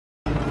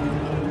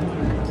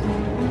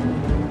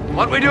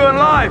What we do in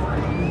life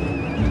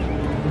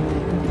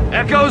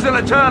echoes in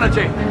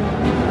eternity.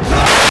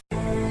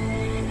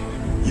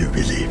 You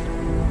believe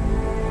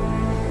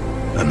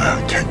a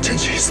man can't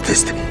change his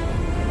destiny?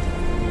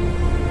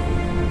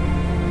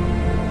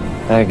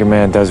 I think a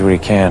man does what he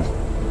can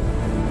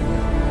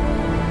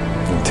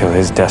until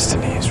his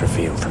destiny is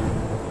revealed.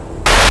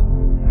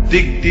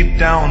 Dig deep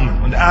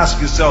down and ask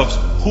yourselves,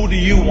 who do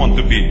you want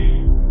to be?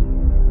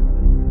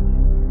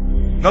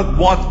 Not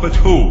what, but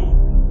who.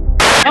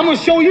 I'm gonna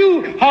show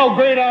you how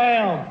great I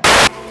am.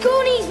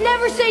 Goonies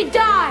never say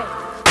die.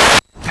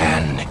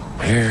 And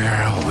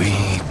here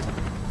we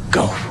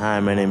go.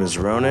 Hi, my name is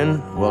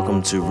Ronin.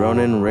 Welcome to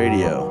Ronin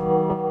Radio.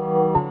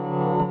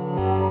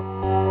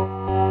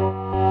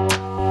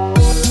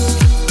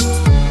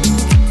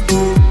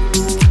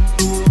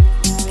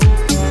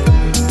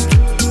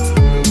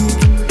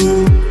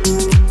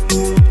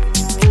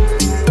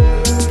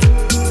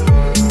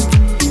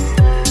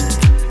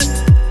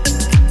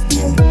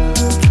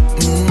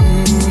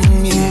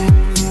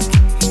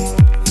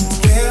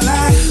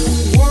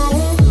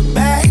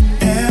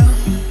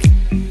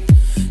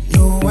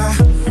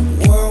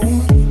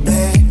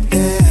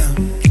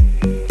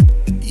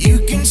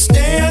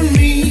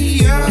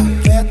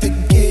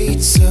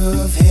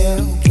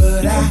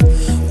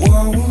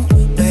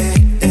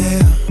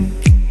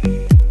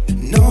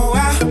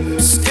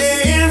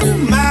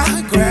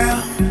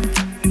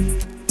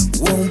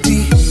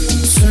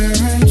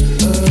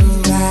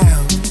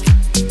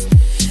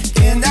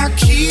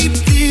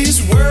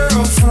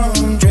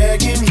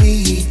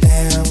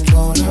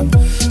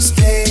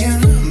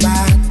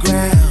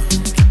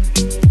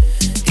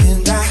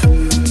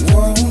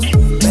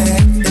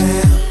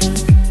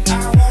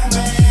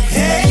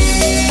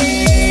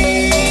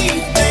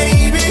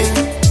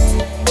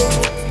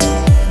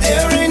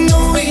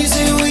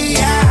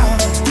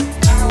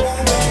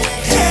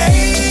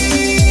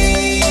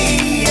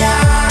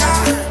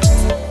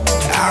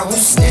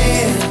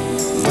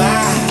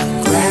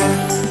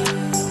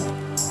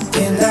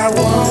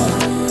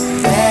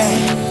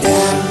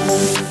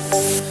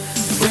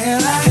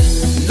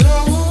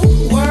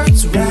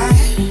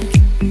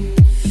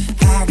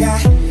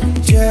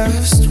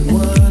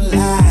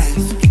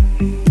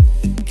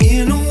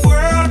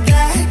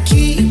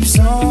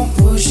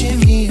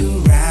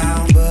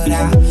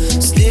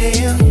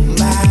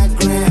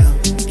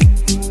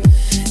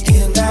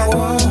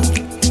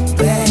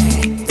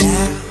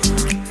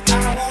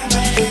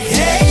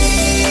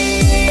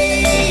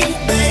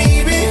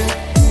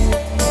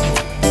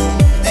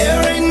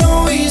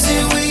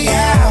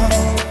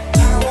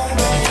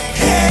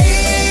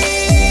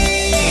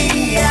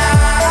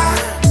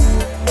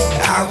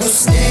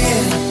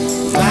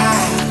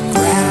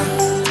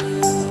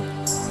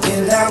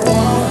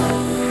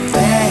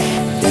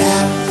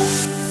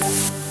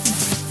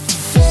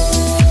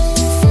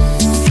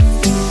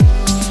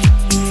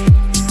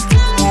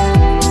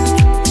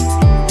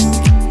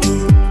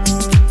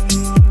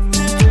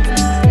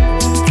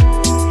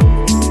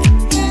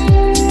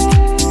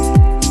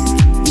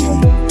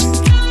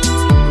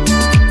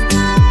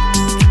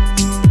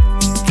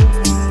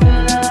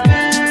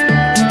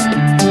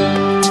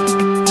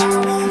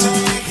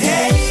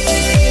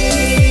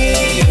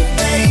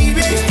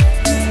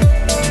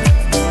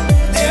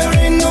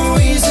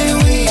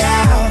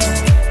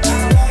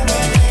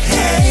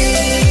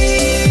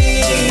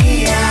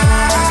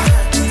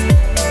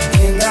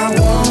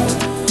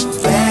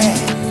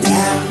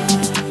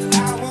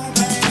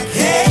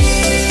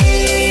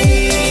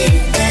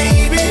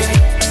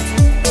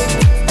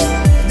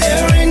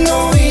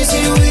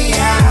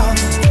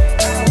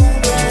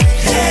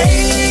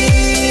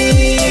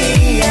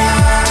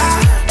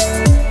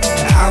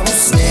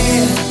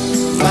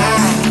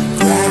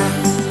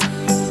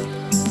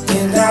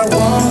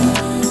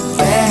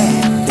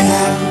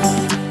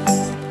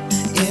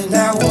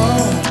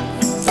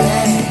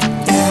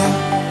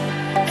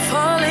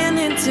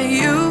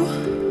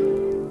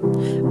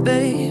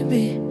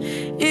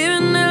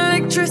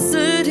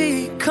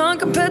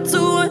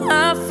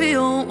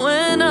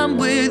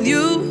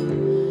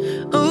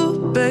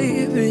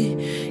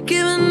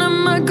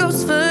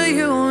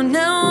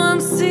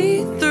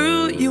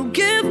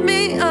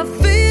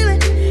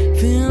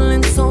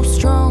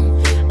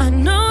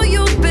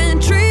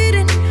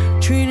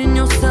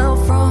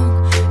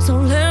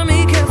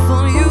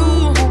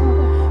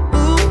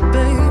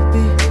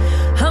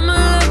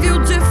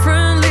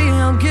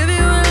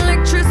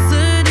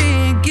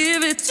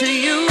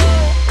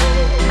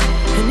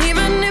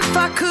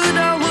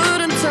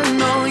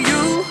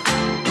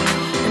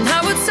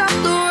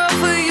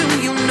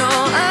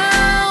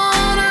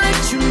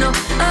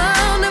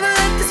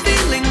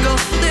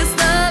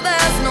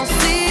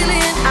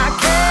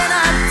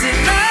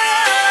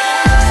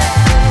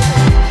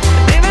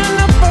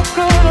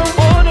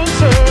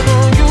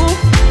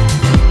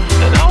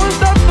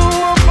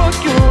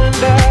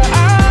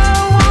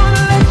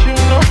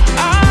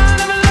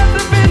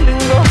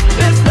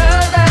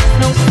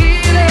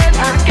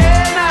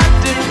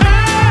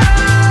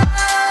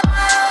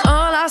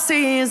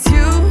 see is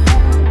you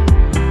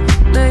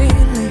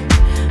lately.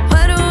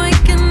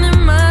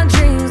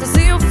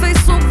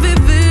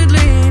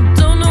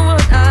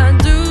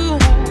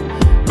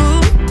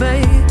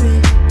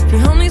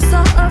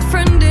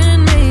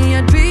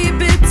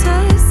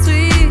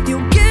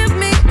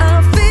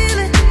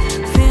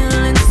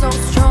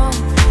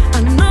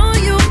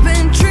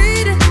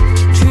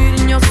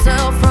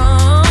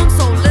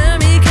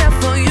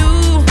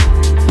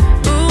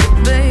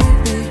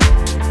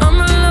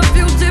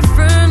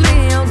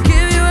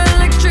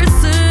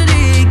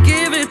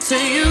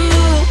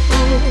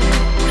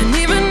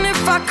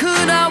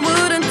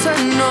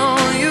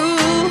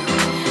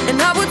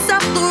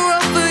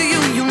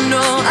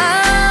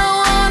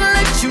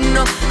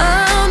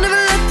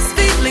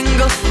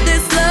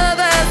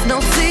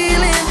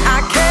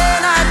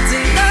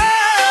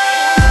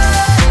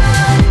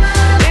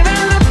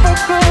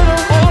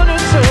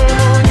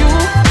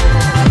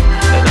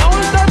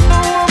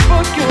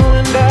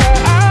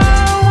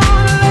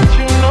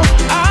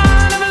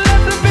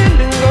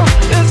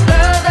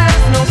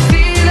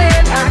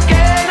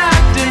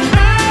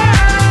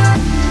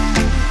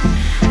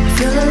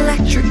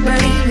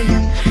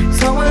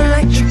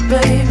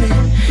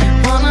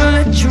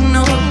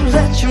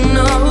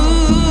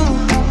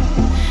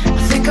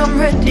 I'm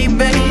ready,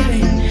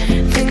 baby.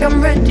 Think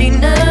I'm ready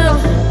now.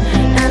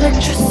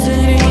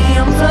 Electricity,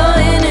 I'm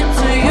flying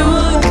into you.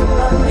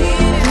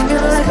 Think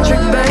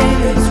electric,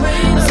 baby.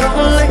 So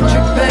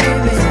electric,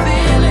 baby.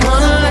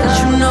 Wanna let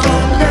you know,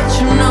 let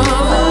you know.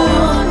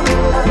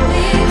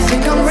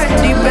 Think I'm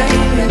ready,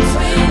 baby.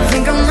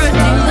 Think I'm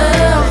ready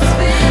now.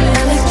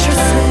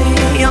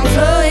 Electricity, I'm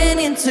flying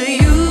into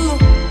you.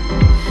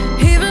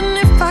 Even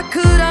if I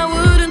could, I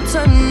wouldn't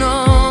turn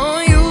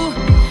on you.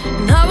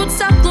 And I would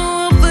stop the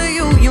world for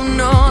you, you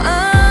know. I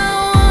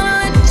wanna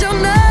let you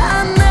know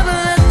I never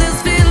let this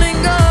feeling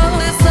go.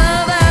 This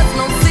love has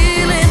no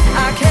ceiling,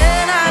 I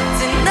cannot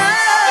deny.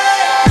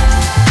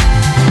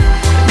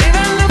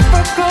 Even if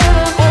I could,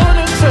 I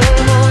wouldn't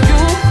turn on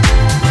you.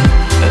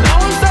 And I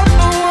would stop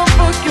the world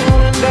for you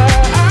and I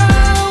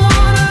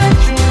wanna let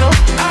you know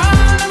I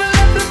never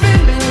let the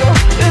feeling go.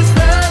 This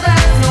love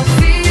has no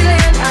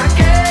ceiling, I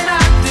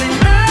cannot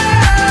deny.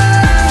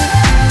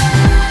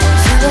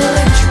 So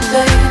electric,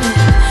 baby.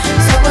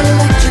 So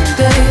electric,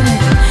 baby.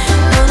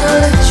 Wanna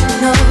let you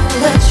know,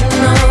 let you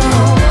know.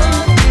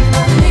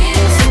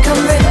 Think I'm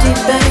ready,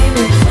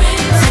 baby.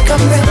 Think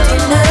I'm ready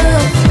now.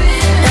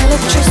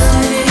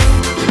 Electricity.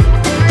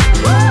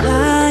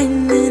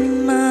 Lying in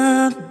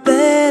my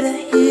bed, I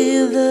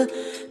hear the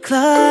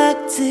clock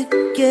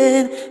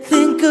ticking.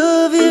 Think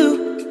of you,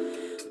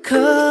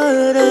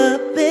 caught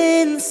up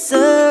in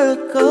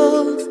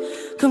circles.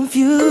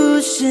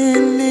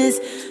 Confusion is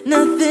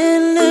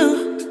nothing new.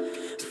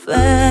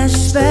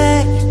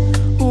 Flashback,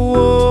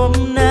 warm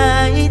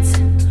nights,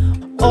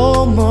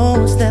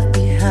 almost left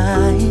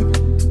behind.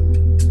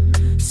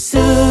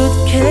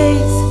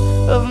 Suitcase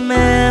of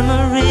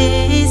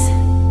memories,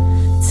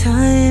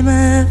 time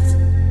after.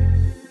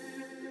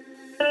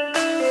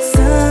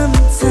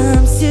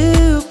 Sometimes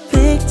you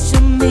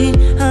picture me,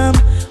 I'm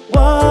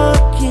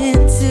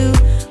walking too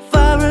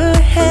far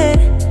ahead.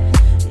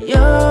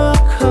 You're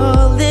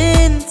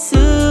calling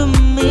to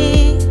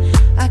me,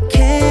 I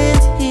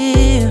can't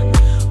hear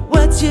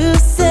what you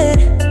said.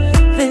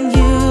 Then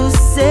you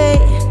say,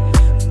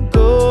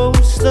 go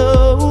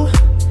slow,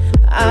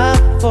 I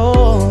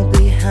fall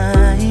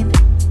behind.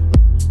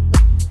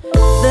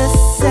 The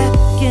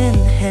second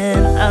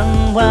hand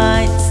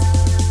unwinds.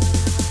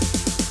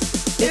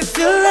 If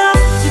you're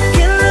lost, you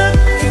can look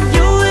and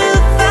you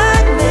will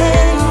find me.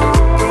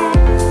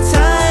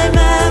 Time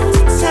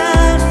after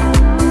time.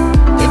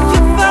 If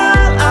you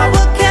fall, I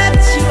will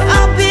catch you,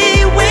 I'll be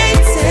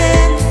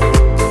waiting.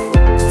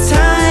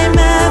 Time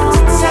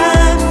after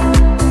time.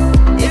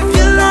 If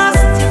you're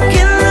lost, you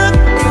can look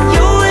and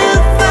you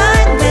will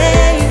find me.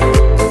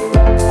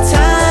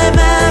 Time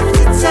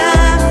after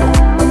time.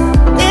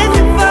 If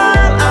you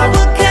fall, I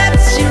will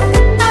catch you,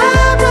 I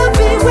will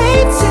be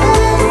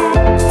waiting.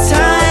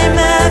 Time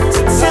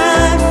after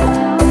time.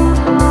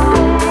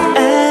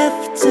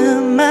 After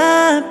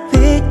my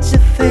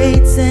picture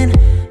fades and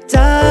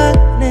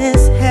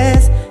darkness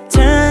has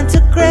turned to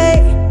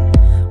gray,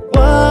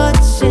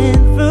 watching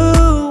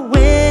through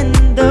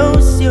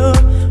windows,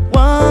 you're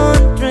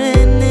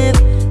wondering if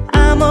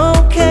I'm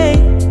okay.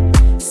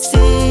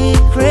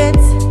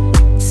 Secrets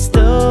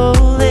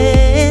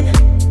stolen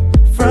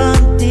from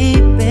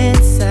deep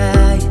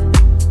inside.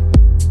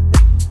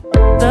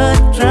 The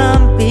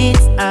drum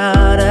beats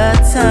out of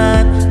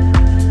time.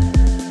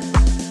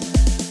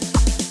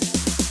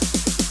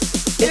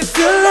 If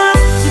you're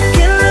lost, you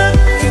can look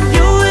and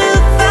you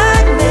will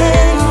find me.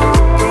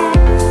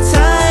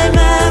 Time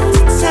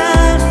after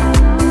time.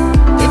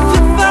 If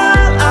you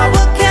fall, I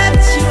will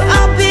catch you,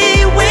 I'll be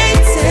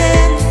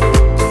waiting.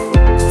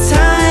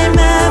 Time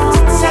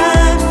after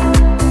time.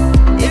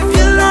 If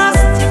you're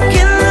lost, you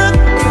can look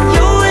and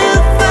you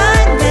will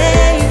find me.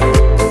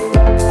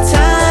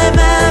 Time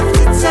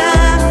after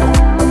time.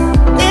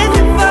 If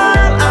you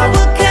fall, I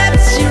will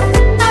catch you,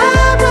 I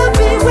will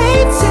be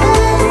waiting.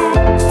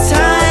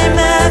 Time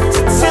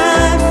after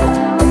time.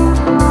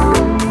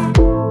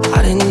 I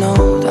didn't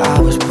know that I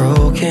was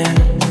broken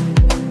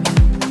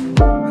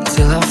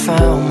until I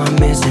found my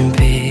missing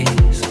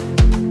piece.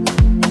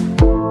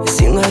 It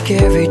seemed like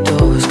every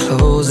door was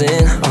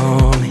closing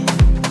on me,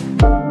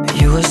 but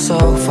you were so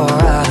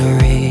far out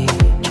of reach.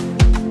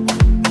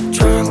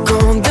 Drunk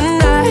on the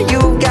night,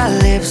 you got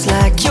lips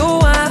like your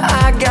wine.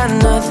 I got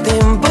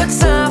nothing but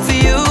time for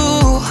you.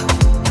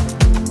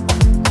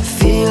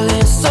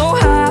 Feeling so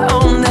high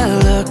on that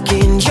look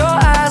in your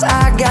eyes.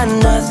 I got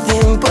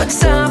nothing but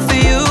time for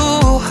you.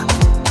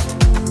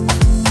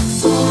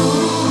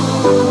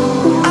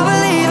 I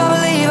believe, I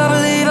believe, I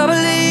believe, I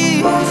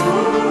believe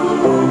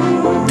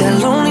that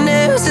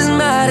loneliness is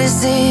my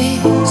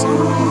disease.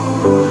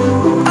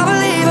 I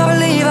believe, I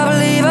believe, I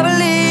believe, I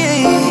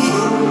believe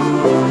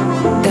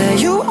that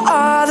you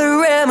are the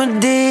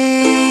remedy.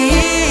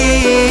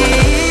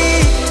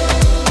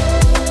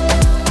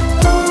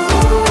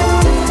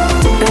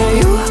 That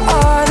you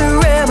are the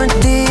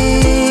remedy.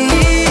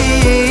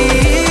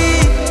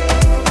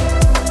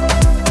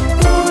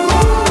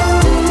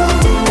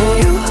 That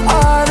you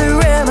are the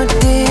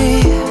remedy.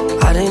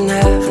 I didn't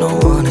have no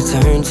one to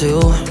turn to.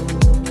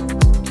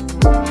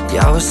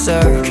 Yeah, I was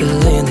circling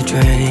fell in the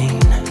drain.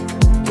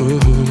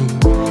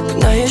 But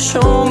now you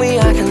show me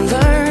I can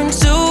learn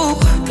to,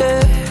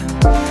 yeah,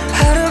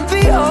 how to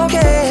be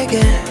okay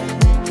again.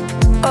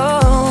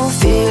 Oh,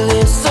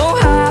 feeling so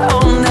high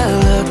on that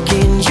look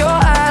in your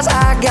eyes.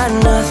 I got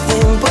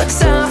nothing but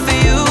time for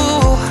you.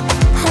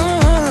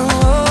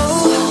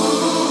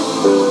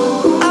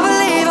 I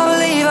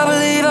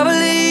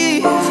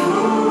believe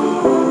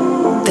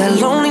that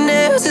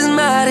loneliness is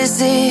my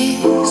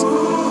disease.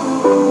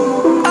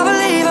 I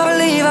believe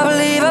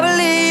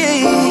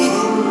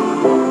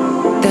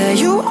that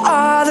you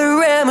are the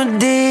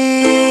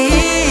remedy.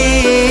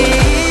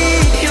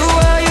 You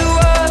are,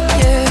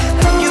 yeah.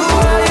 You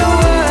are,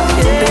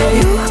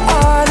 yeah. You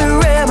are the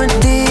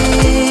remedy.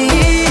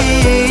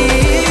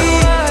 You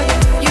are,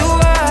 yeah.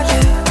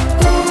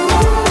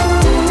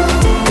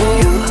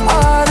 You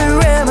are the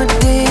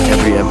remedy.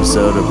 Every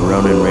episode of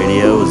Ronin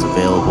Radio is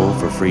available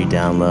for free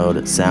download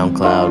at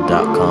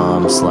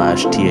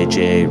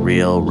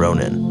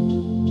soundcloud.com/THARealRonin.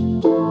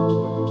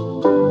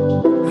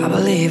 I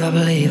believe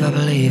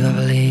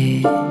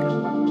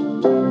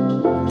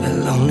that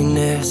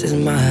loneliness is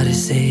my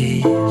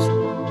disease.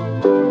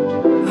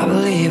 I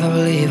believe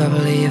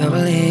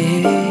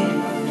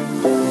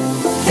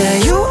that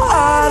you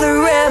are the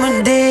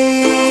remedy.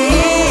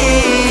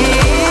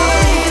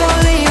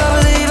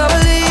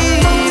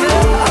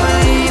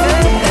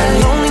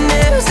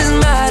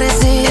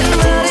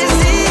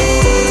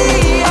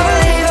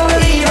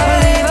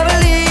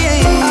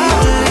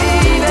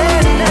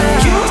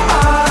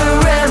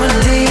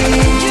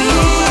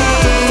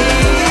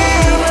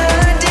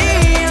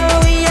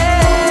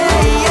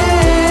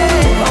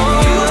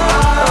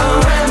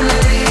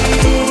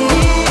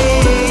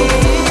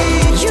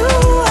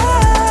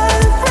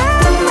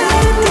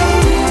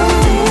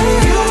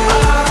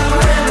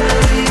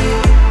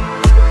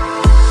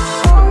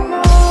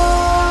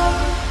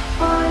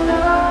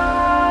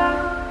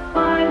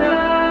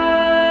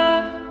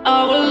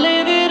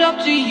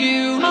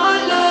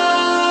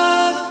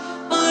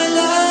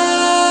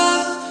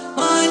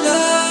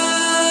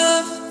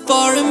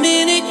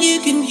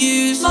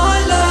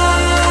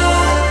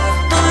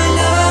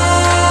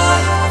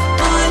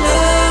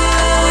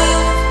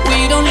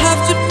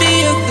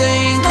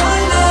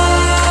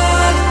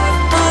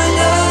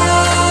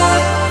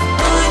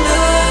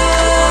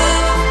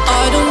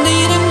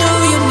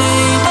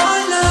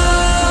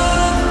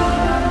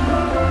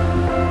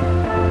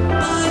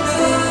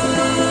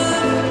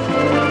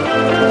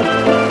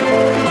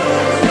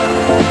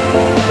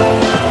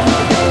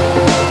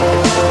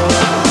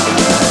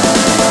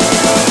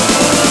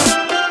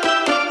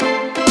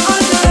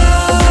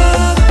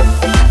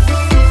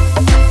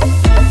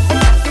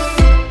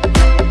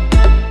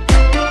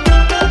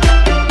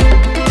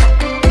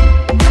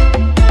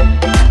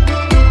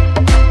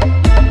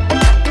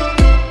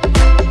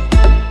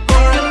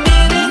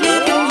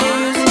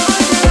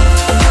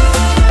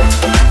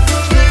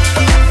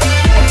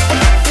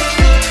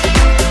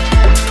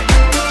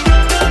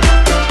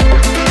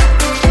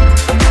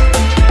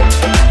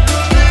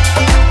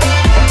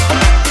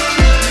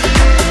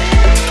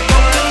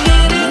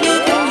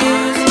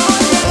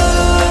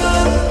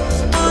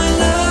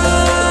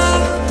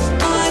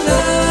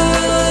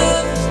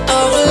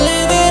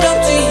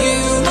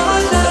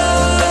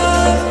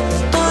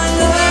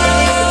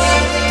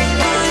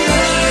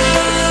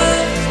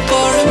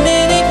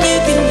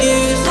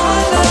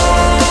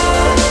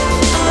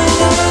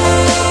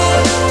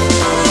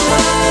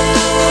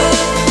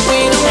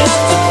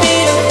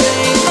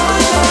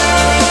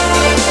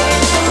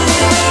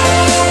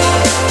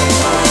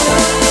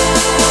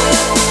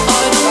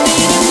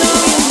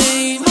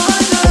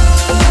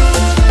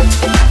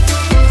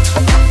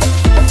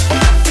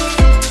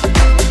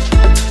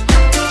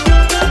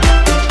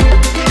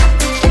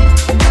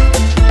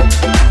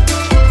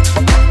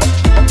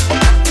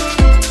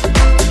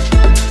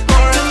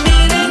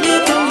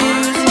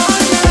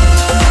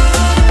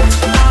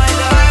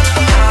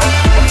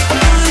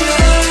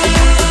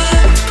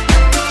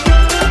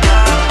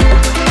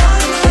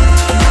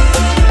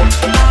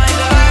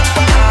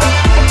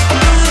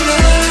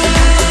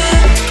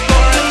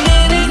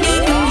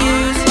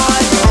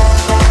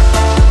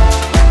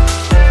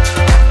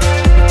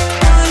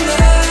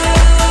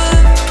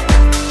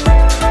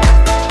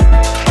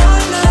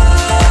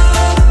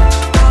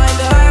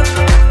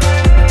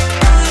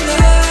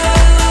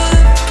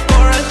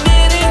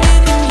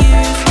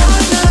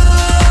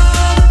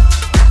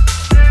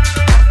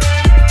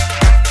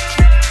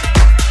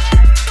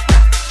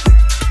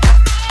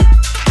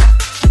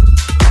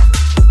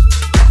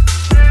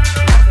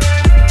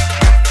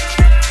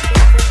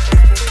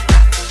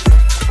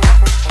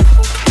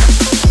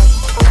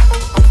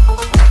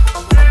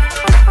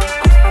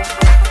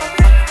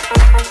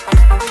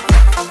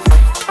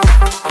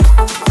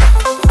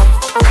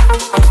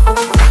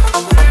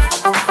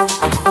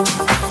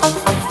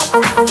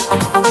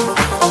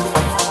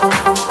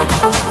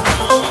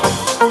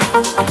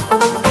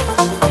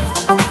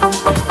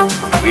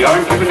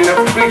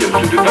 freedom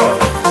to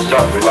develop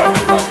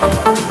self-reliance.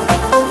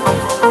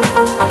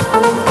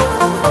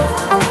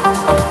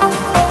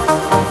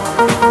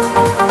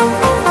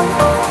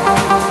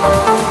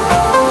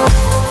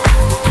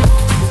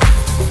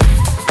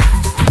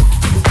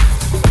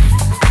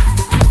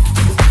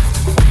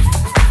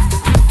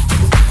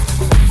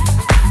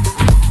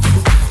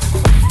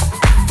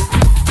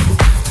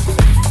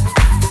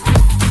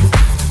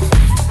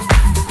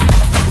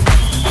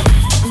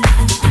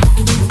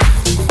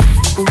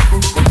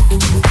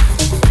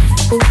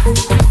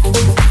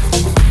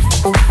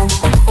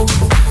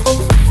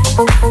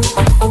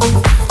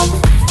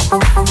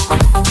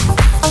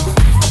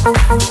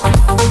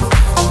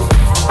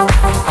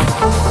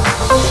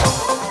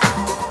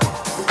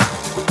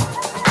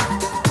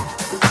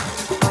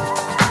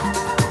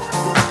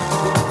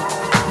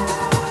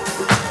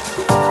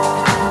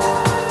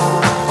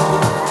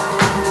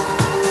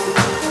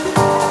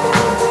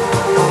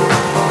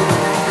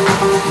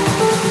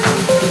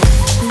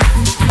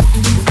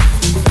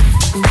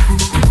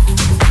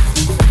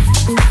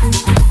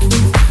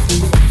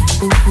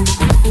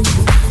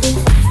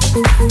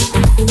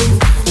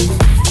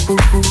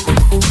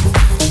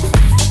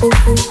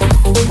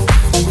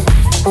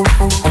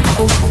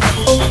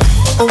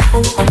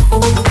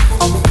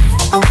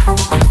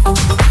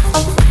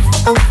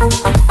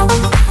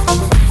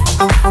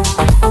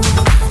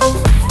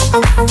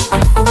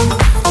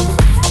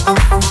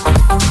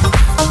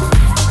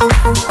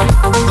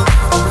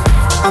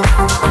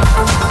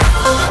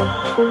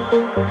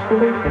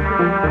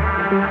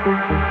 We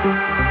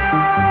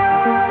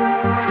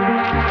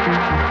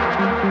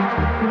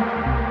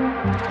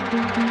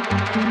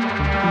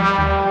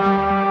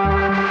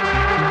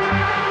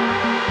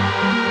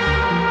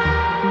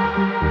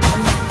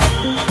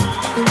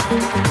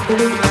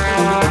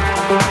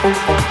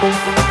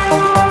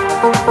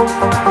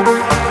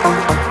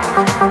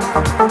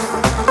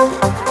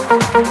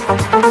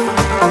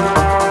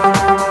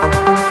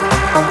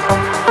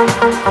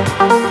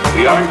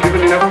aren't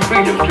given enough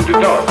freedom to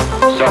develop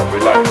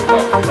self-reliance.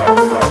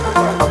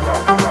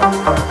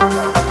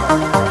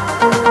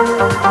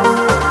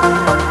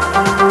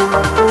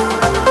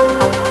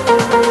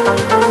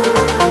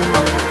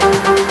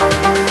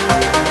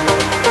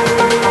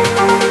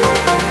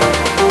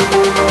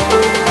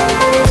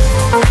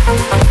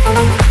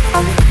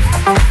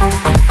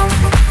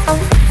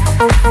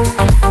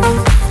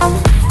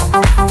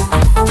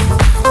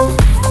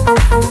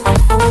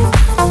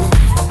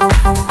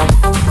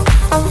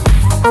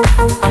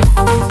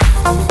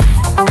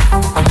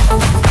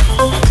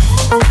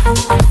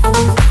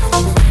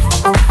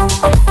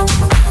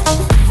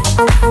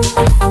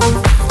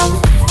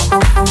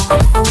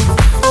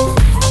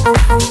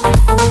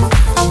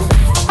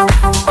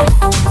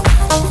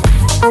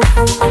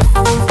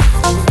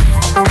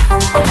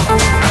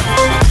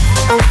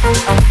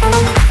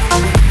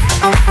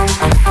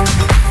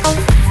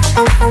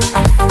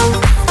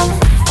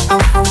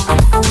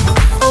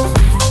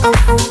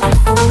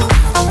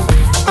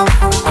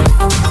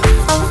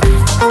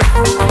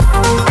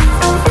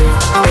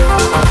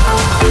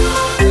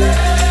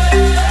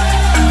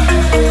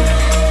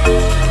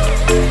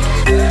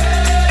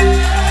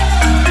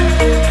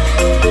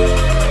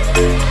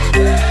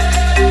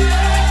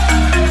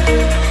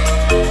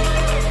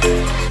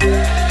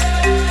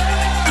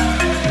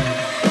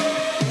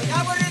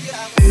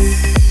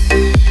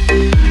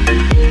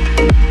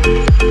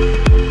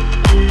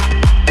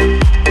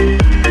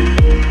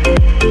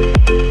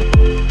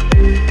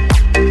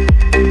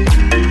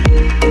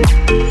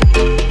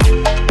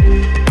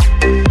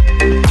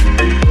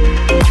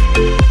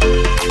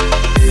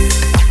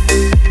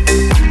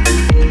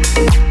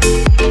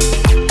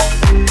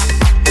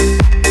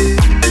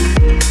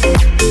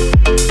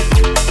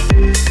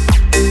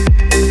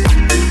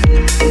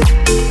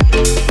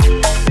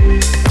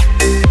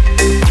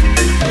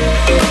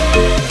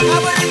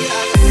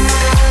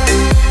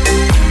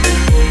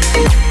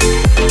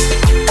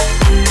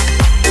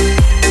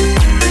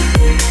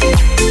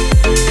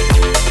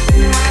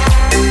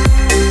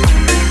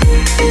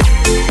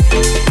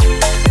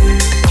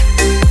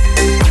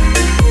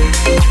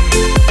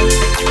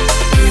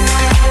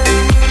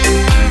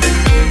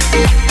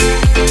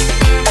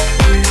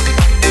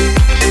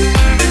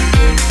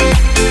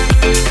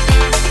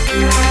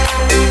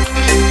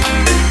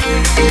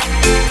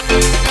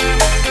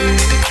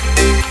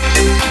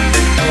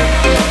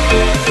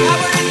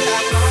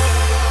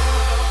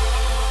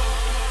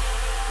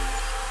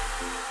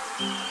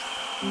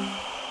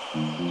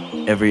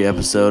 Every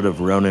episode of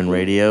Ronin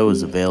Radio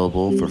is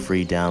available for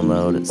free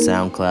download at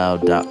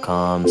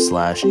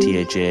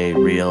soundcloud.com/THA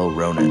Real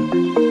Ronin.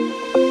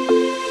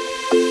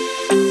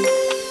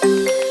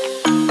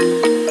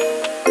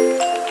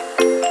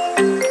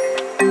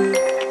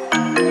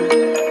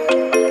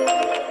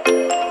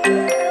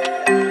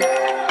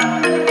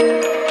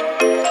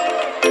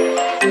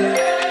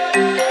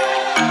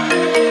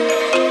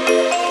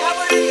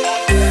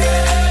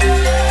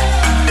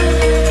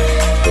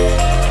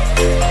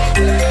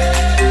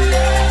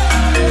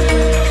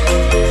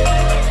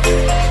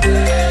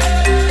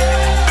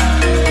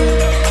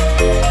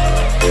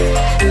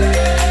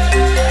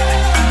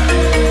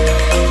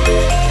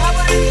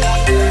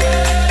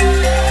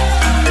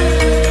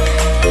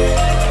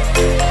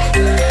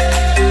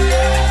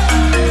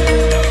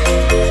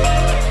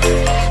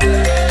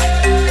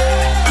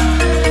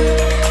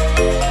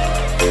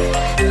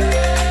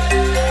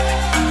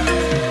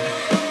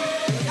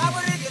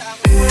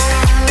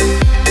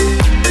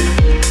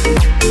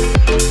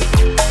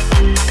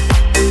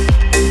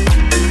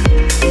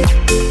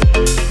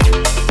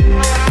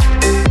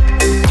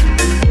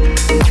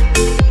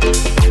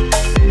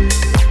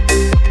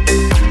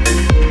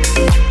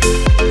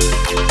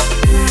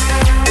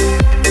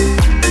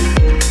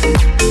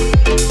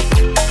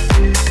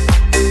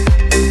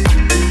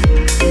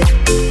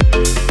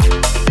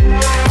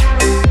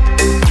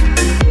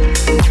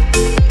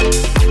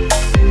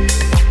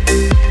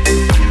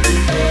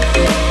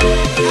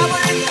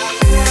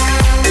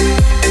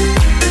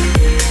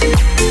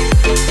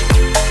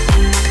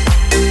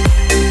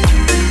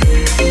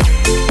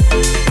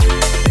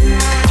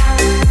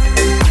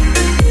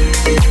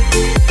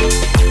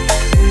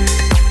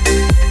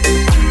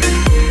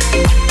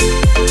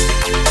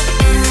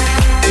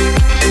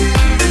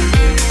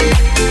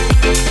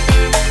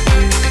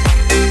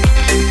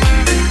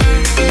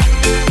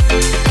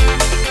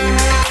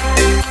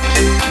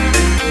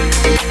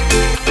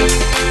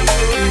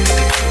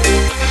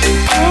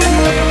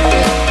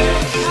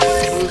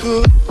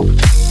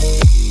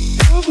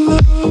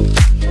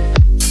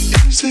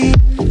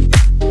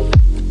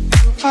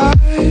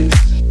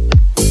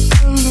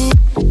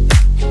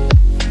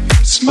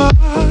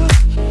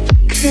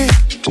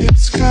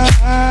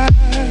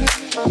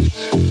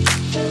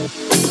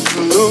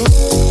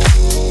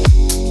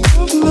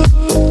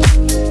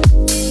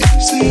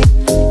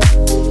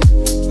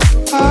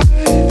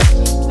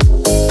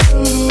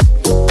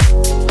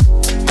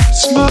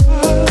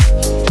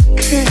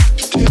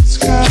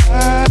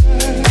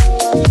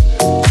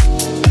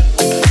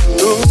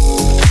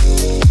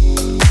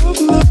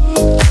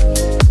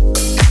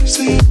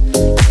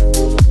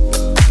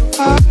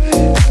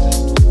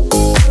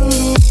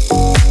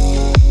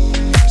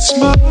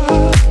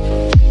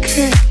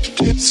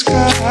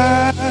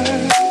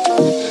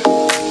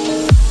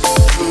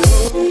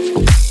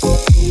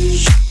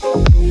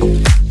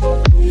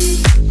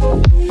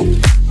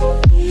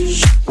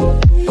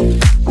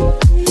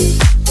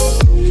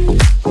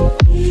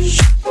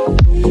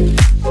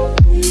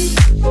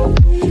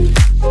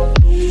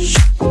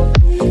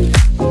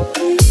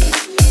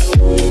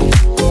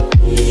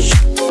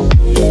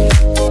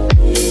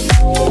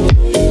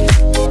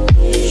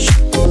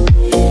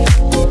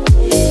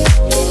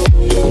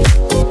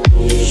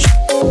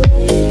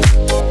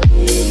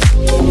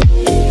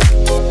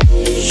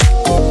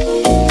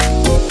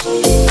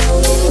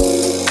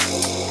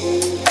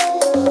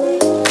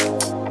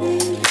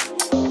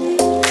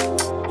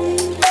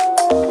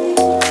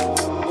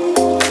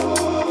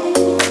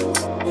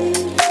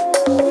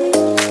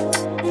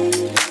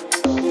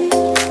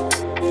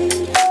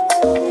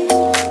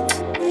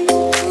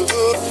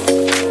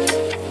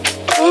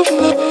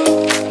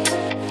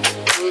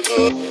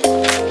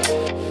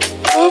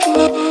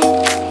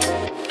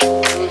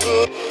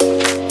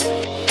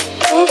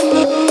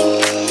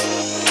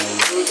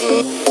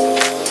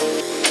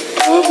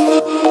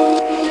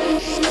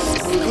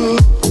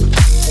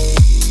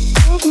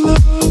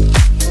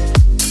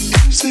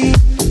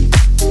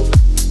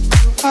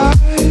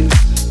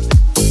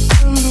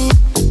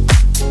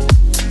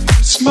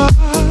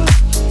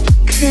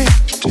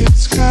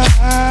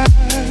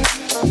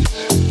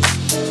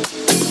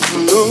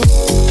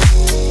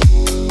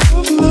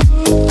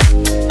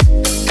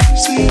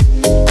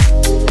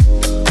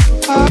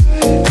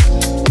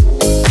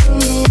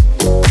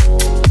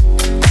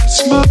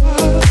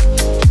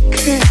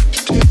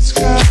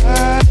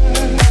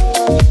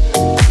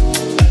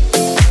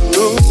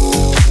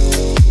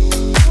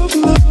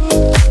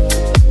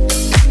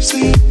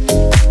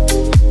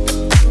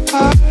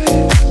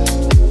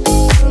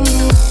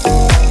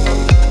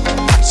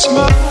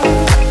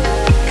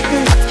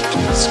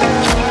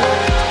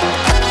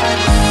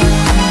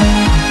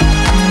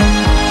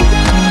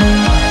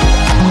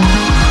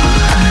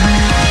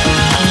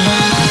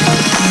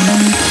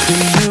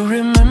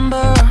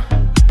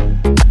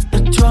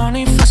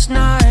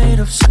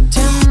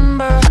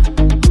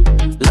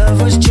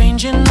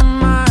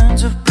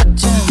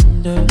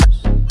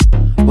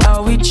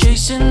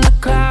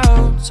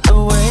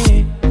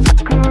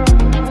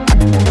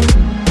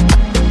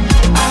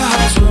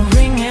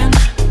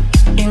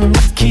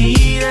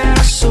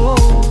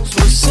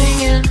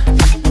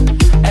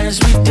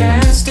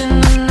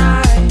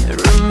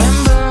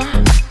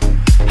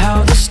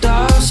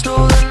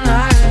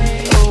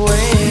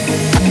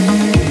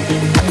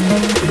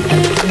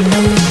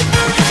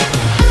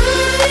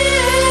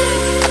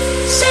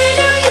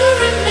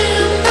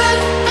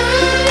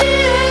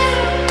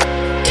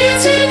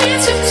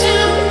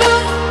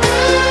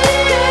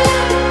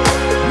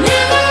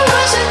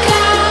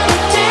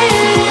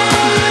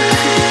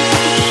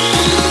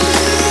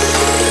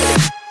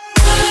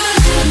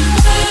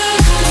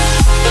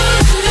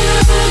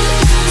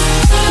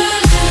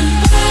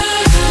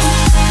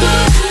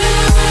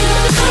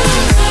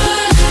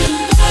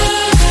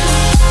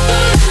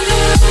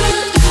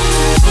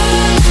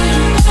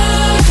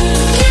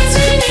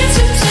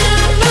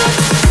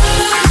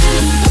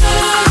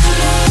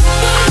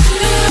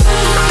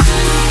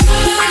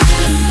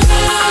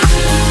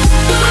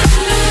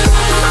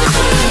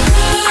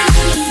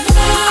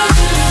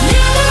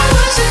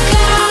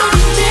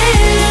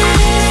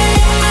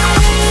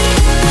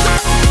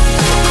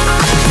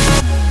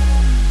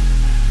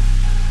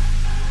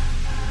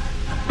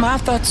 My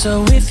thoughts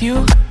are with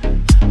you,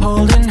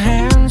 holding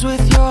hands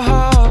with your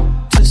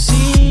heart to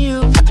see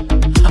you.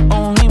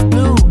 Only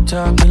blue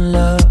talking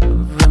love.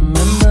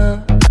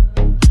 Remember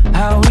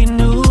how we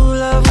knew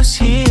love was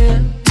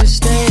here to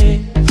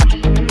stay.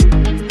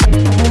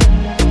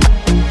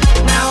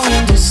 Now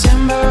in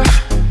December,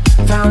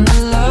 found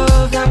the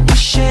love that we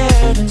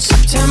shared in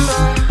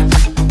September.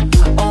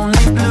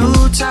 Only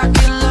blue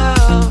talking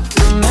love.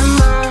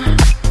 Remember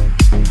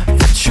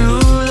the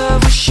true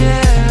love we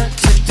shared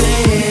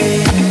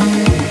today.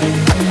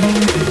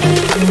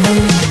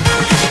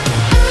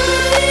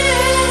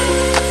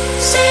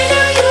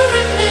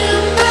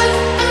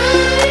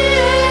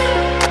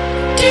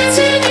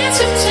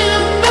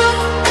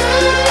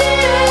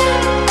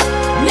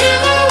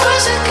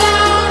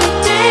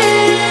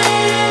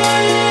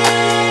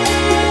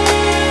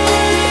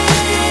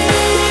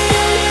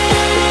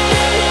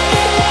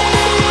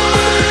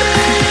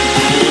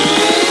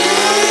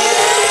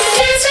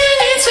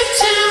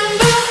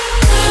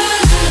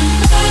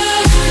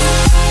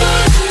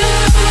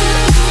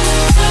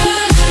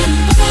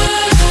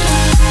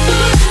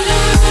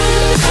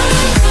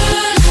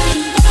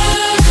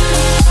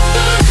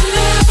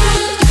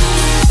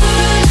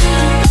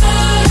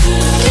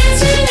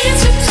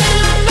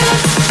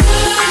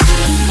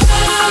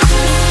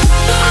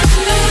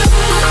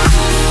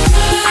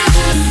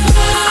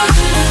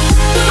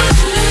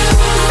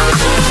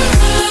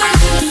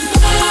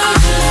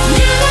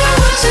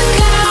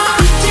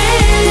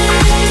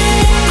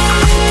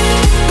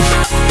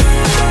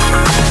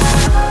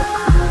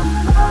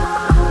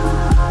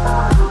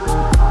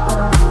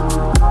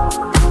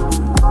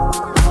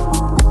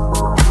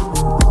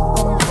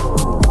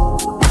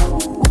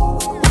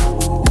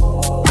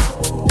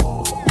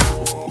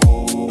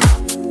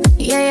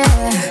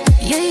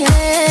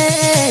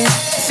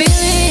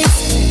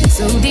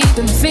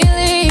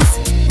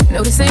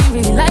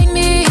 hate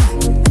me.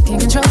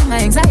 Can't control my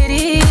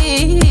anxiety.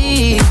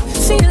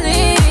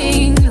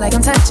 Feeling like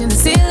I'm touching the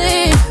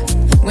ceiling.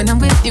 When I'm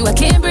with you, I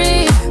can't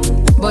breathe.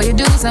 Boy, you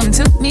do something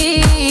to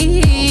me.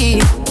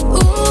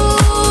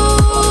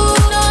 Ooh,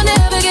 don't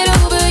ever get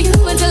over you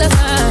until I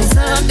find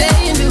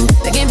something new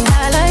that get me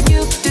high like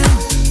you do.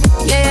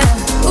 Yeah.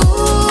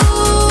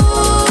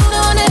 Ooh,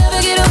 don't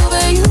ever get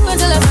over you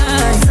until I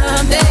find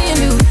something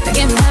new that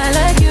get me high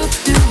like you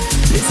do.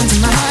 Listen to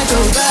my heart go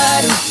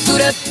bada,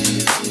 boot up,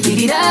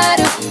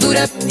 dee-dee-da-da, boot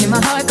up. Hear my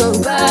heart go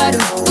bada,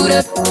 boot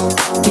up,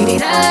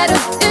 dee-dee-da-da.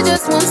 It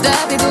just won't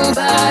stop, it go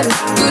bada,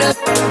 boot up,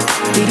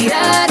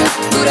 dee-dee-da-da,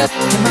 boot up.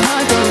 Hear my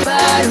heart go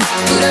bada,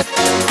 boot up,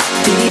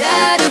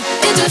 dee-dee-da-da.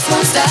 It just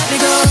won't stop,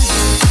 it go.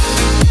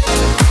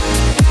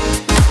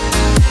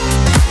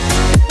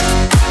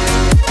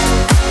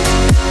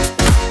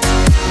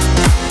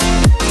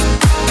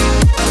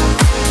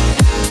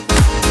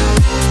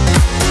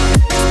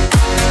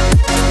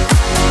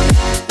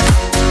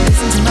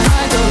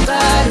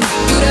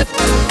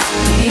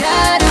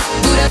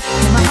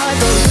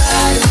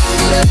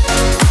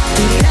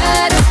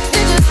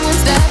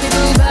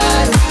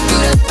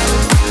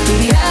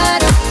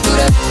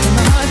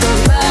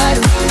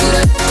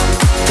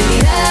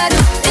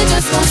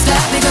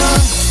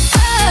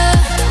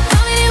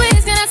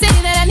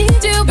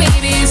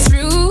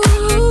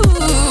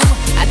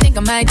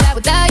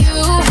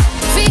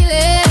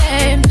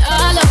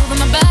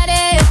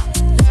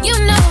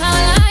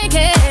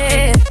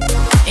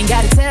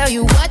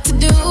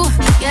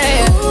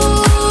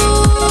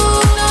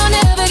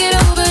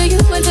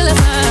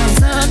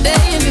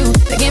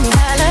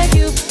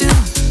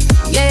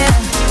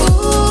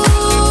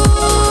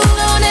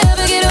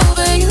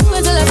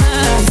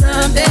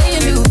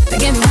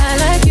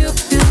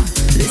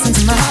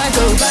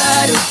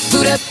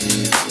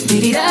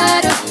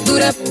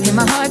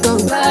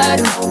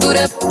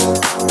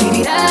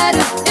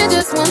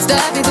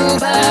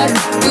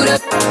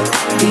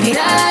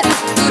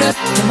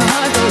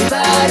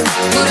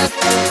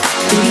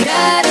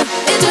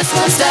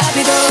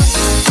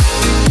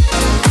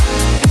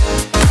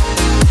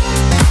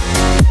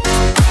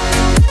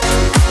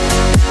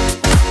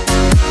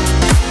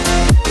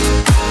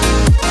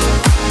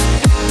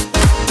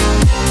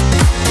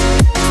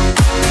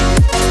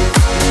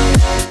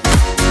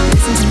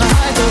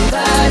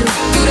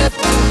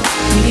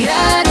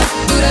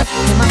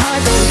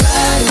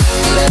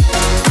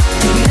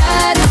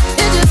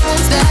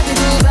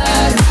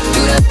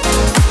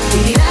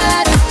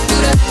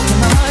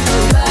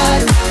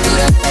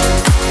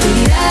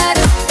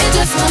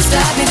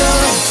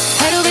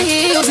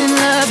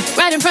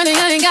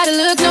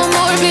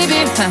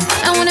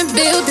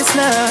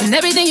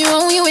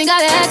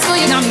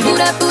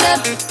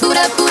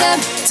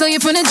 So you're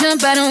from the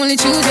jump, I don't only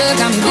choose you.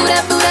 Got me boot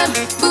up, boot up,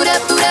 boot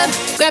up, boot up.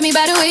 Grab me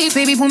by the waist,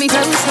 baby, pull me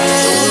closer. Ooh,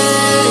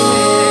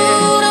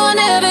 don't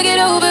ever get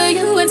over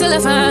you until I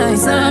find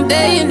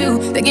something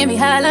new that get me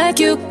high like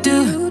you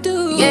do.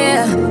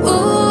 Yeah.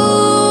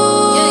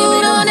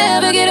 Ooh, don't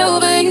ever get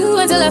over you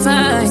until I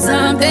find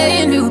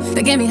something new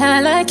that get me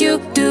high like you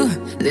do.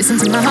 Listen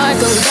to my heart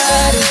go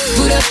bada,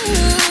 boot up,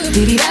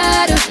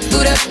 dee-dee-da-da,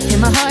 boot up. Hear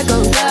my heart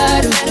go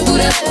bada,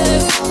 boot up,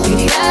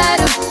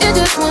 dee-dee-da-da. It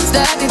just won't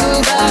stop, it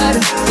go bada,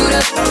 boot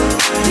up,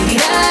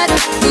 dee-dee-da-da,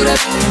 boot up.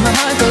 Hear my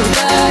heart go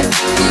bada,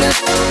 boot up,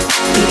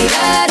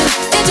 dee-dee-da-da.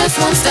 It just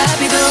won't stop,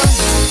 it go.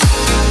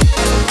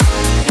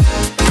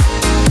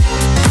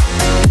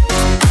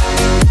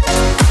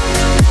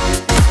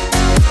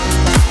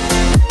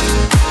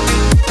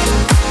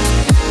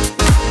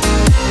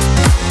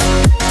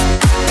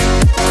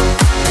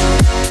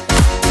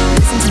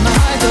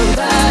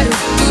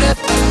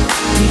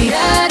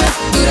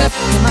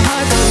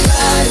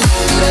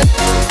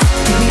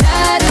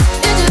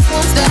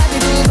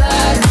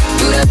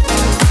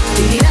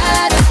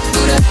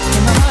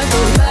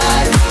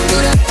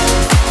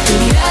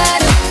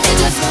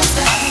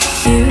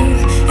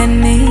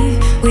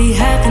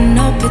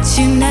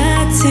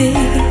 Opportunity,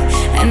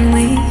 and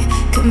we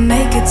could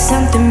make it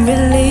something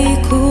really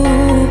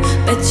cool.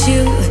 But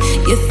you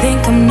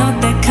think I'm not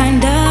that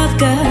kind of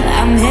girl.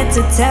 I'm here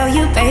to tell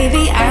you,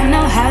 baby, I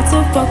know how to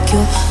rock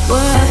your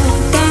world.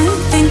 Don't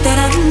think that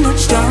I'm not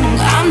strong.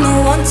 I'm the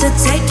one to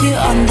take you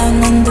on.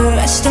 Don't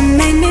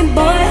underestimate me,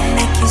 boy.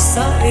 Make you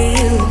sorry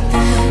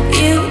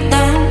you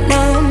don't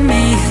know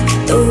me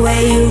the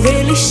way you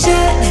really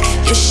should.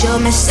 You're sure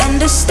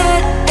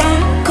misunderstood.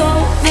 Don't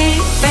call me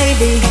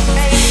baby.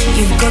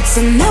 You've got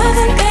some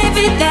loving,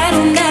 baby,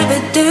 that'll never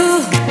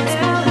do.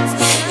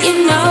 You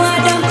know I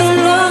don't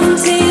belong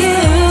to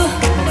you.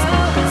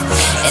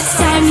 It's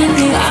time you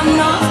knew I'm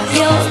not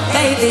your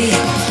baby.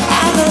 I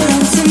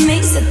belong to me,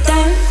 so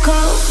don't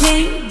call me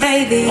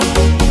baby.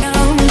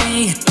 Know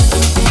me.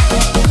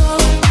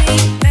 Call me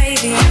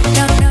baby.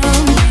 Don't know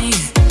me.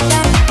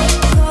 Don't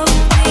call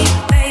me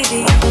baby.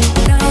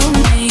 Know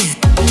me.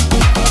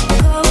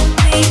 Call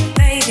me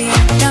baby.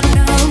 Don't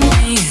know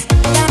me.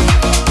 Don't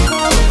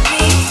call me.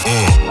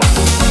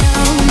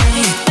 Know me.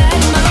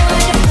 Let my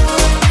word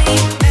call me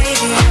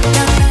baby.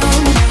 Don't know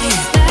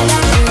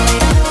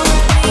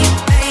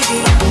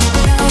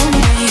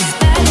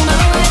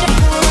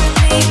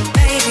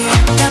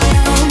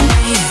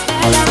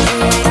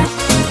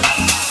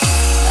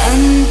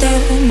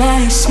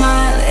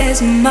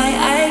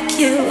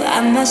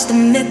must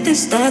admit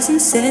this doesn't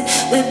sit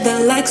with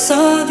the likes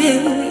of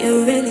you.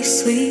 You're really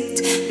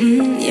sweet,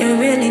 you're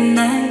really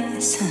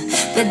nice.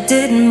 But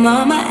didn't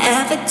mama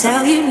ever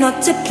tell you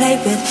not to play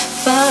with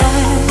fire?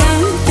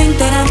 Don't think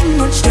that I'm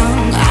not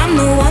strong. I'm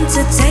the one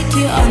to take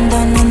you on.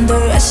 Don't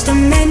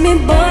underestimate me,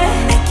 boy.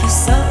 Make you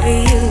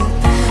sorry,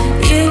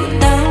 you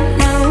don't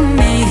know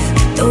me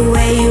the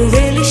way you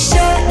really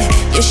should.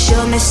 You're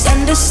sure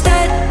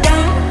misunderstood.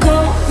 Don't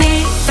call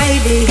me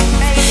baby.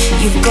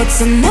 You've got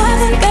some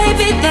loving,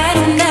 baby, that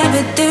I'll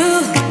never do.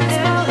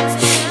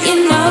 You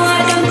know I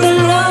don't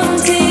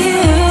belong to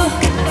you.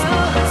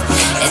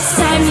 It's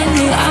time you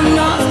knew I'm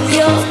not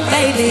your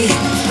baby.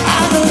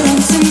 I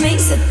belong to me,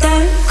 so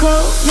don't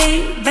call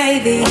me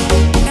baby.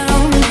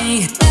 Know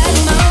me, that's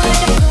no way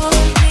to call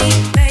me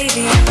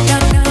baby.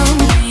 Don't know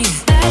me,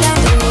 that's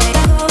the way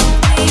to call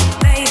me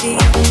baby.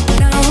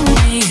 Know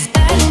me,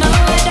 that's no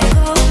way to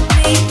call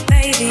me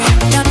baby.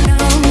 Don't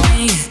know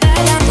me,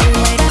 that's the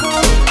way to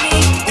call me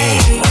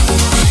baby.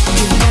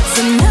 You've got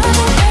some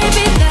other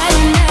baby that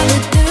I'll never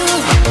do.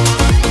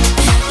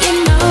 You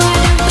know I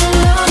don't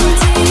belong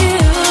to you.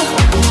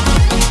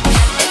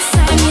 It's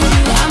time you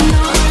knew I'm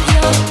not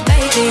your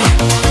baby. I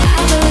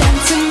belong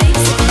to me,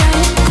 so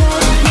don't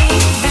call me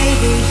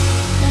baby.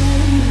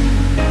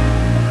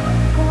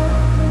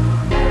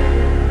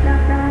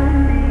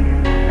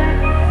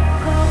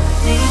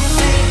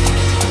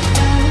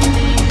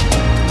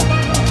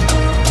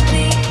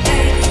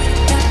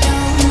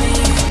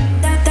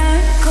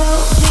 Don't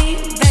call me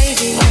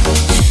baby.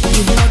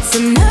 You've got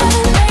some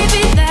other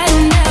baby that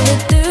I'll never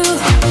do.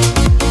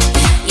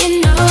 You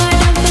know I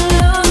don't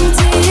belong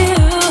to you.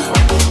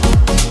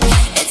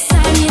 It's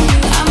time you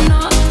knew I'm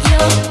not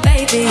your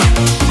baby. I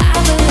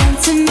belong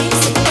to me,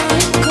 so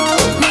don't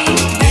call me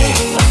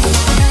baby.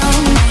 Know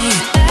me,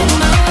 that's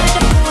my way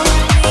to call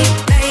me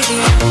baby.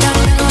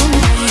 Don't know me,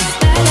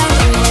 that's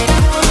the way to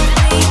call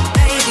me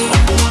baby.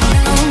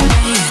 Know me,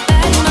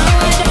 that's my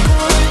way to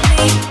call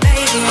me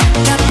baby.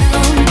 Don't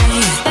know me,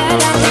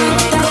 that's the way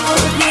to call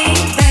me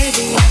baby. Don't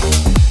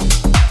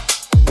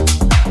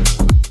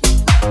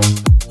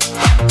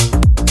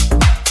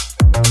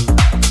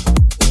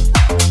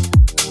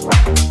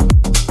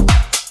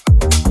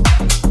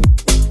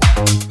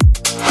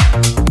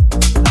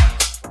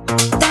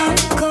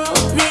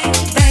call me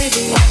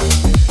baby.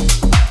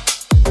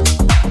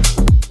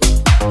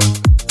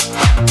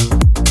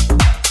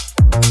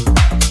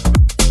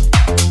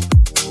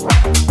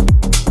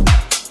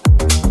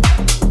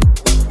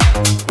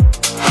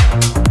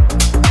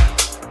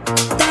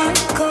 Don't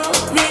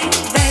call me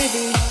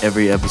baby.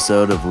 Every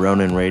episode of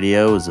Ronin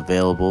Radio is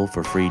available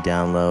for free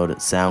download at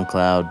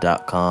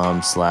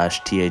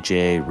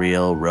soundcloud.com/THA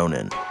Real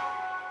Ronin.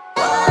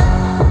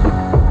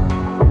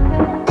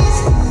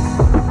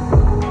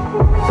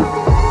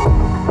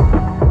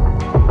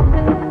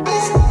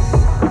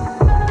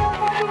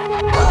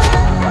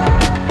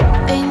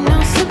 Ain't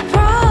no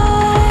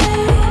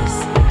surprise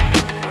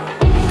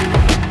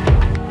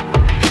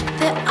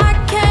that I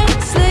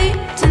can't sleep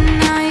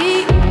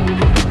tonight.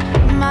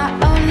 My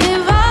only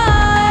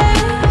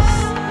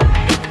vice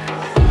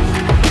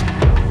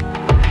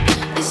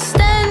is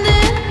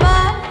standing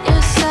by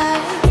your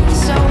side.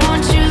 So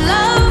won't you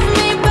love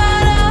me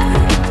better?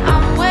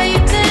 I'm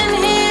waiting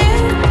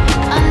here.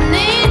 I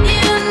need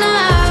you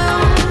now.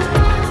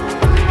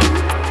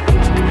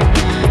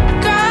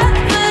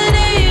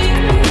 Gravity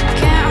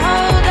can't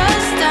hold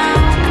us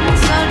down,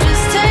 so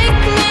just take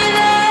me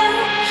there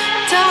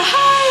to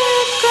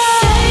higher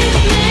ground. Save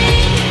me,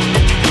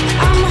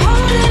 I'm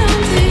holding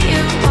on to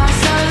you. My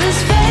soul is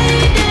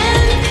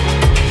fading,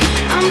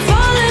 I'm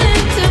falling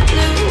into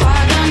blue. Why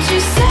don't you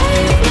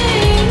save me?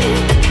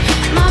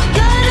 My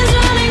blood is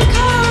running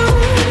cold,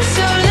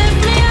 so lift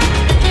me up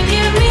and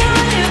give me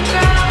higher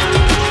ground.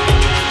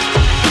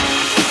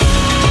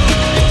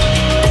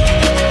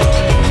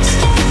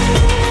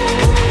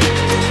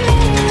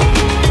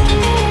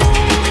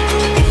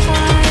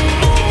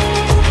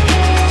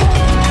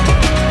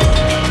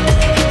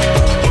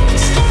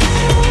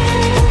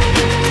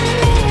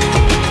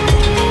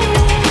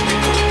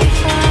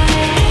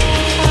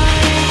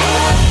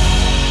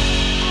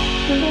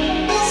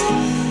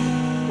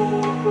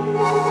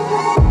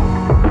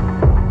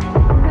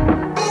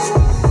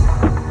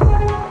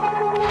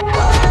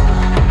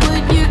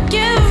 Would you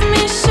give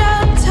me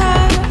shelter?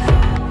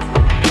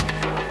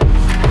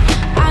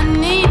 I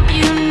need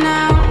you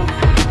now.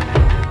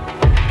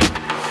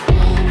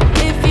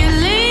 If you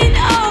lead,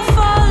 I'll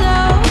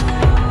follow.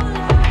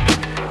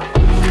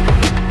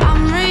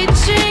 I'm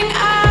reaching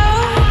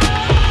out.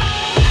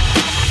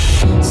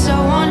 So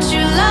won't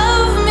you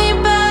love me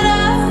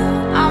better?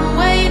 I'm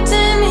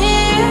waiting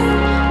here.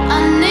 I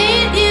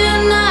need you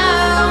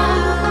now.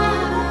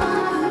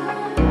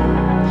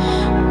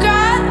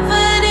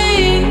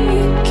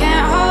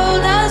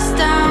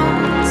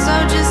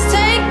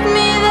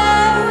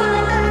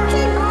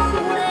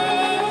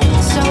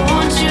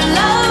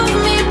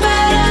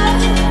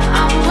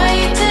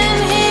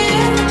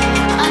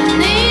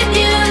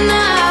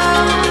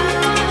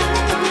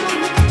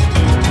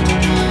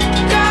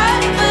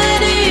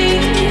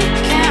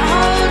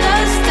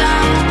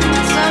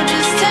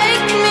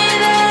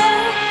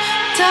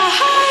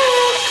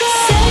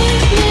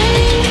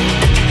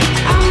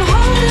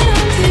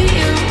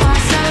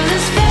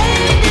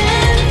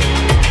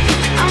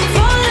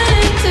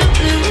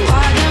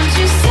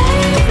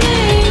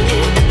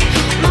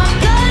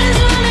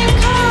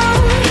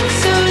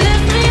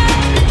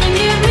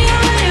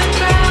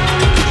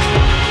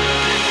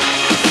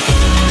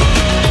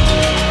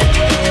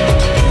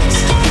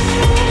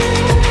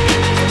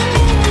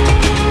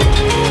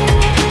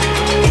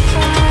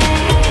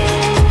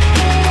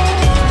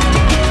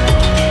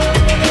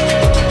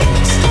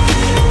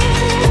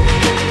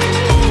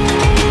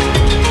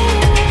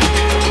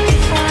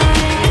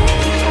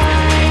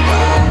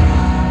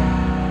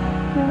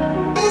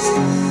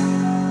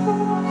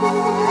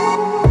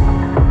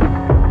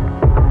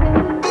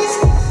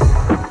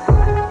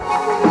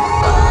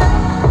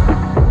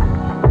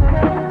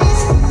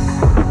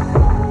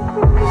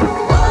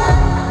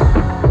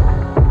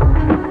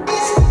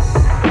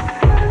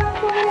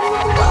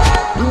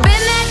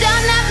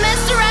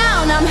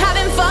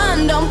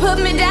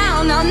 put me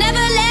down. I'll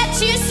never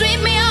let you sweep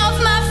me off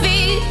my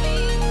feet.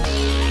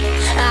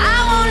 I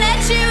won't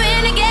let you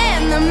in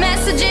again. The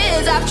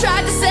messages I've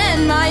tried to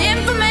send, my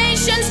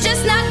information's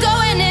just not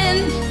going in.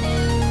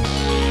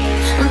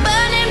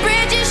 Burning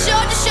bridges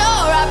shore to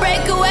shore, I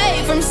break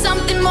away from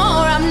something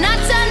more. I'm not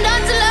turned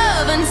on to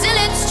love until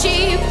it's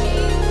cheap.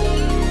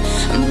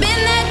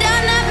 Been there,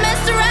 done that,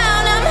 messed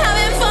around. I'm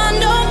having fun,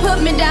 don't put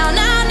me down.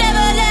 I'll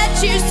never let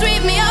you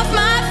sweep me off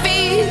my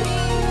feet.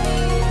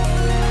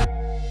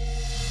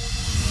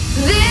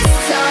 This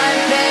time,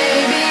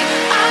 baby,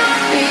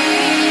 I'll be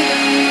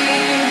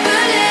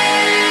bulletproof.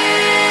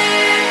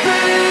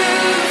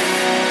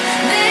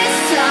 This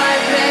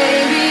time,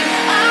 baby,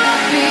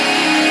 I'll be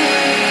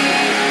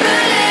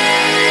bulletproof.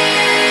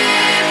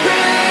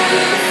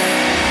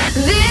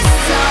 This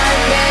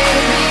time,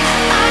 baby,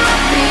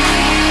 I'll be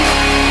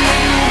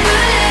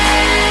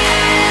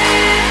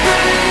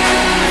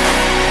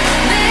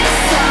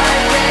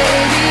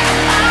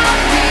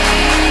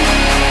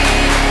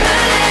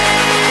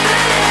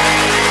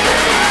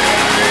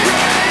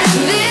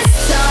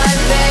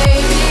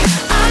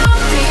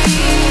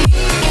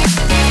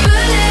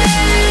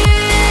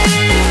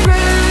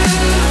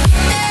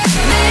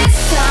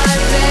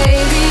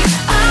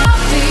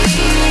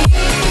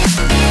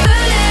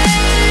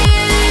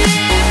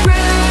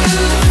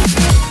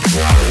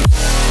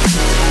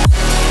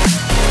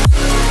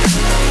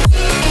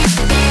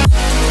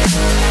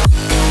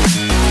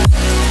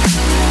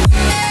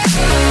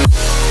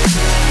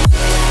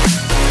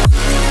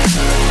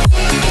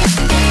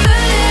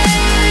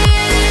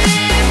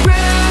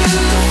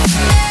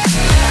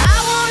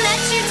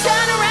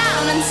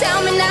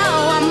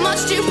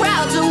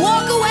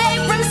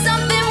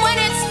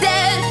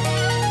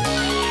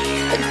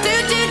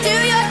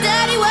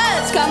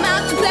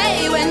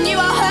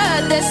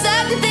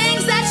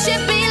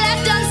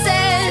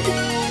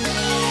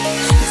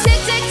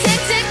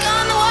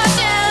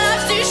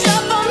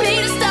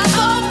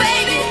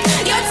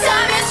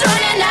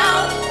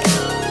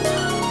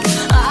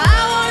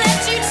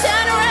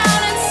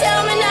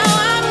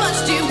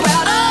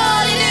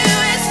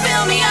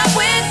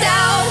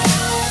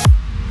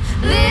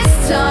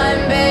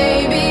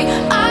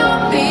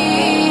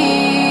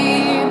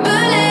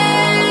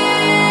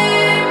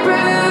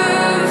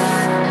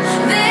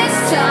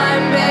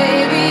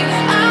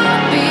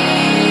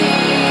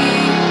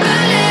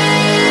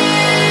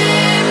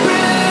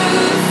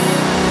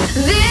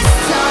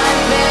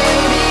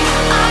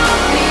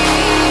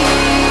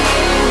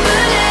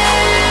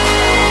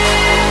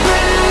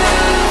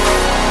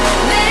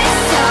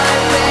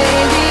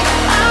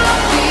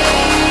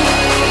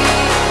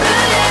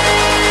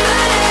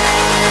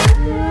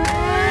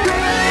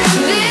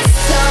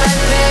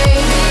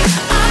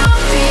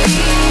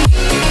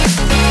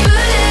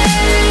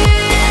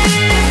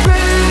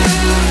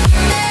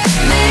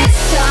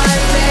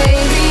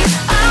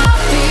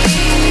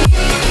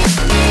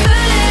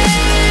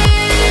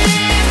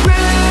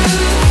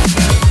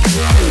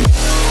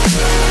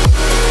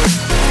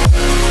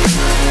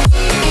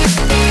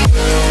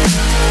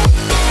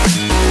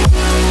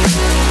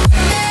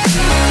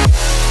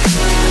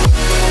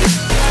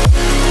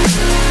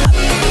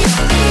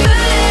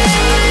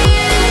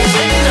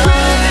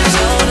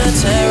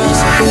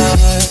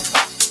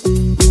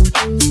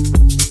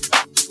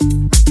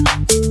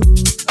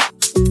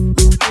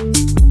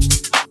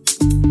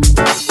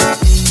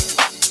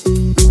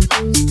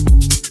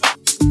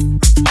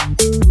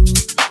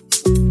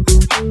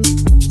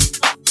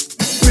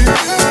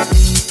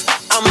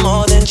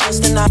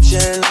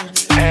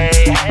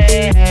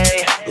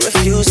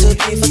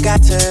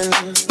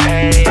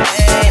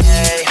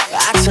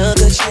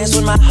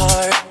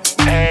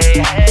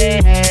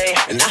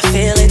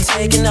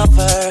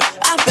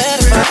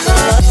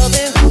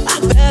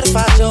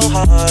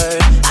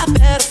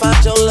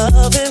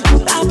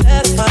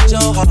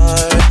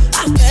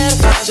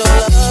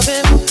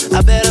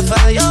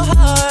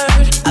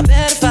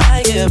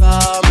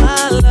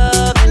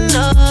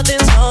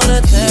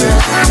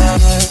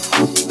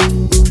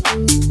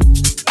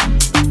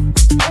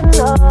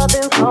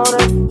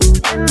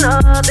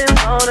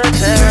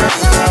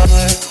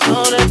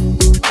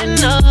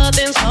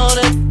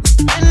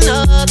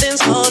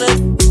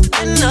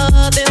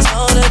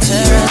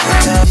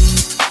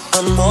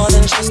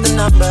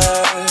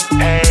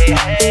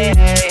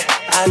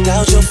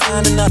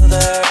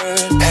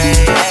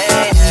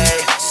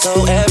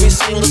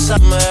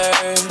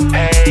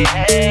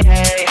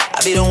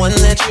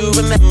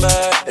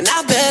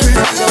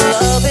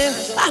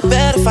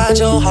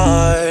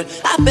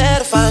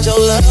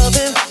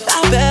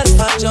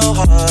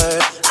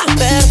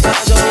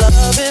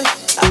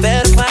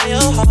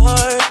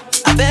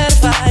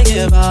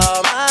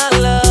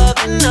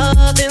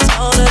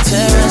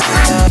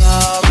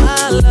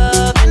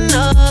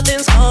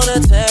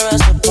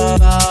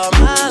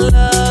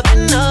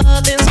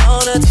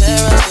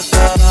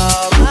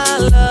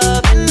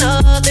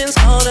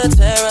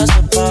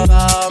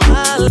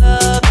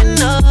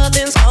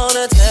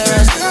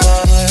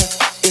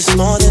It's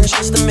more than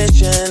just a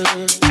mission.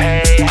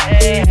 Hey,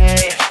 hey,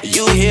 hey.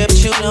 You here,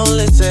 but you you don't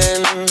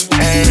listen.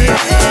 Hey,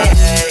 hey,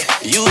 hey.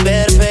 You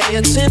better pay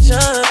attention.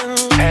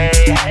 Hey,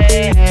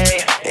 hey,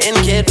 hey. And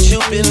get what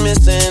you've been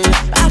missing.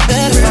 I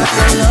better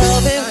find your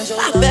loving.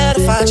 I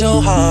better find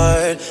your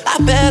heart. I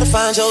better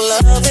find your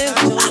loving.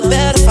 I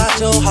better find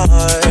your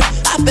heart.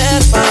 I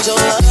better find your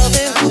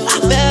loving. I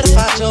better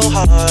find your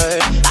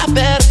heart. I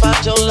better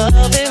find your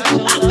loving.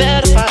 I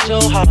better find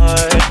your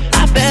heart.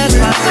 I better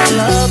find your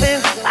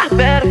loving. I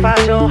better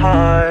find your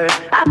heart.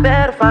 I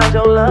better find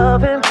your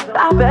loving.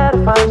 I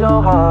better find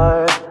your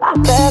heart. I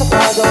better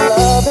find your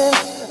loving.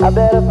 I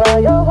better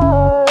find your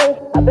heart.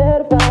 I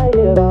better find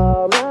it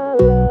all. My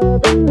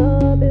love and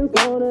nothing's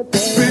gonna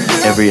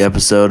take. Every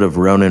episode of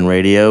Ronin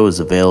Radio is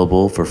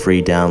available for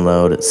free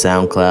download at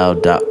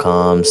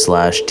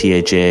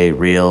soundcloud.com/THA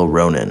Real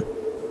Ronin.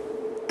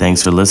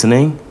 Thanks for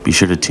listening. Be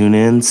sure to tune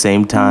in,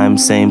 same time,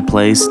 same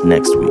place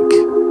next week.